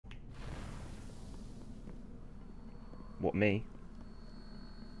What, me?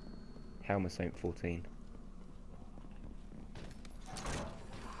 Helmer Saint 14.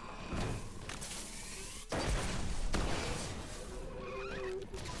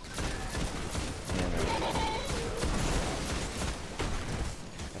 Yeah, no.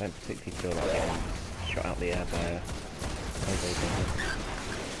 I don't particularly feel like getting shot out the air by a Hobo Goblin.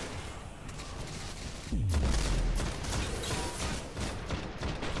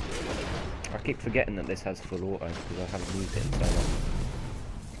 I keep forgetting that this has full auto because I haven't used it in so long.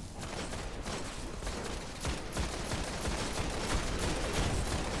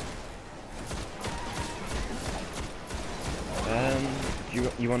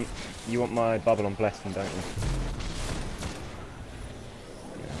 You want my bubble on Blessing, don't you?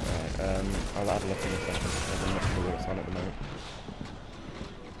 Yeah, right, I'll have a look in a second because I'm not sure what it's on at the moment.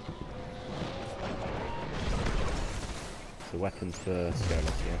 So weapons for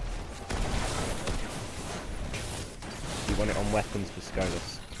Skolas, yeah. You want it on weapons for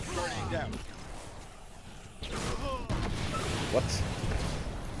Skolas. What?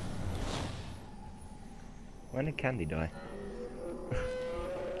 When did Candy die?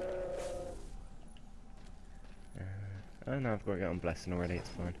 Oh no, I've got to get on Blessing already, it's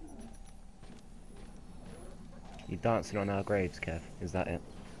fine. You're dancing on our graves, Kev, is that it?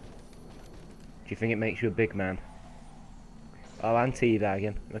 Do you think it makes you a big man? Oh, and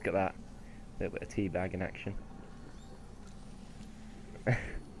teabagging, look at that. A little bit of teabagging action. Wow.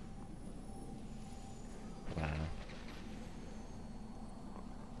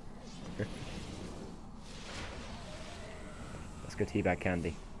 Let's go teabag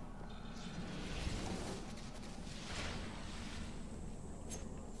Candy.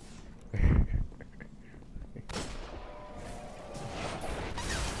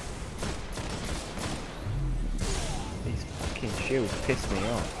 These fucking shields piss me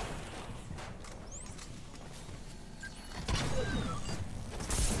off.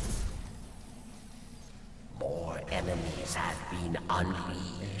 More enemies have been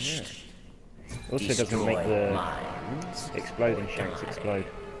unleashed. Also doesn't make the exploding shanks explode.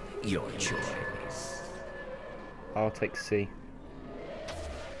 Your choice. I'll take C.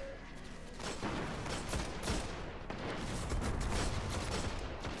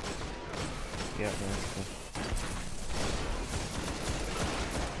 Yeah, that's cool.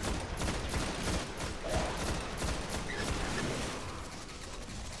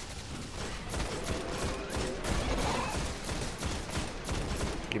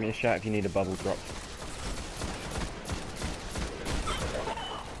 Give me a shout if you need a bubble drop.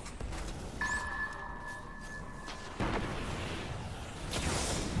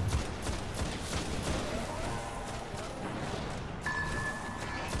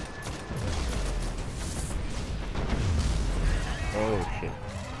 Oh shit.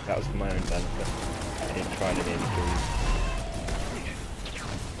 That was for my own benefit. I didn't try to nearly kill you.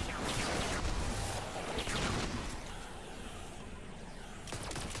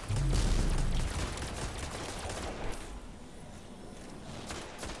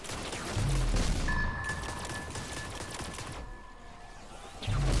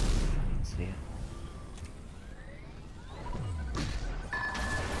 See ya.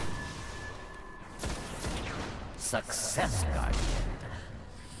 Success, Guardian.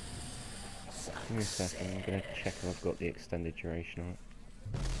 Give me a second, I'm gonna check if I've got the extended duration on it.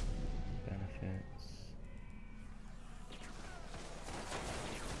 Benefits.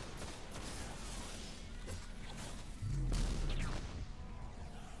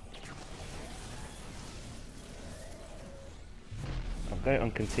 I've got it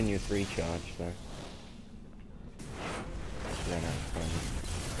on continuous recharge though. Then I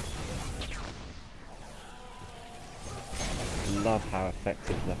love how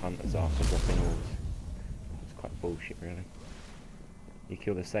effective the hunters are for dropping orbs. It's quite bullshit really. You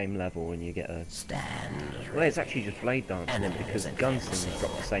kill the same level and you get a... Well, it's actually just blade dancing because gunslingers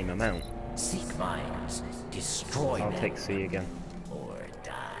drop the same amount. Seek mines, destroy I'll them, take C again. or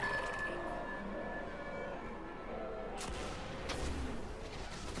die.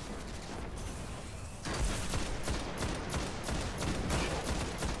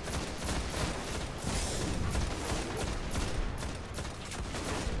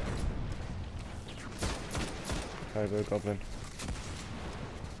 Hobo Goblin.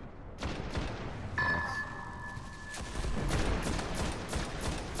 Nice.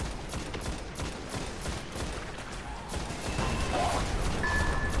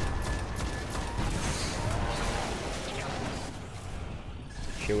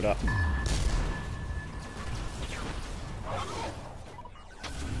 Shield up.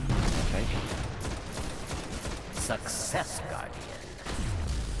 Okay. Success, Guardian.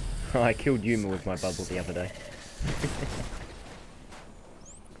 I killed Yuma with my bubble the other day.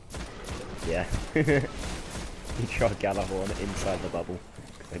 Yeah. He shot Galahorn inside the bubble.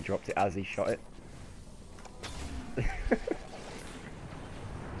 They dropped it as he shot it.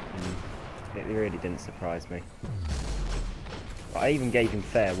 It really didn't surprise me. But I even gave him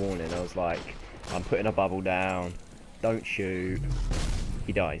fair warning. I was like, I'm putting a bubble down. Don't shoot.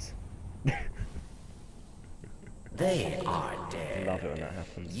 He dies. They are dead. I love it when that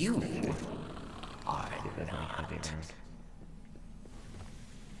happens. You actually. are See if there's any heavy not. around.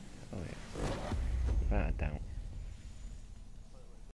 Oh yeah. Without a doubt.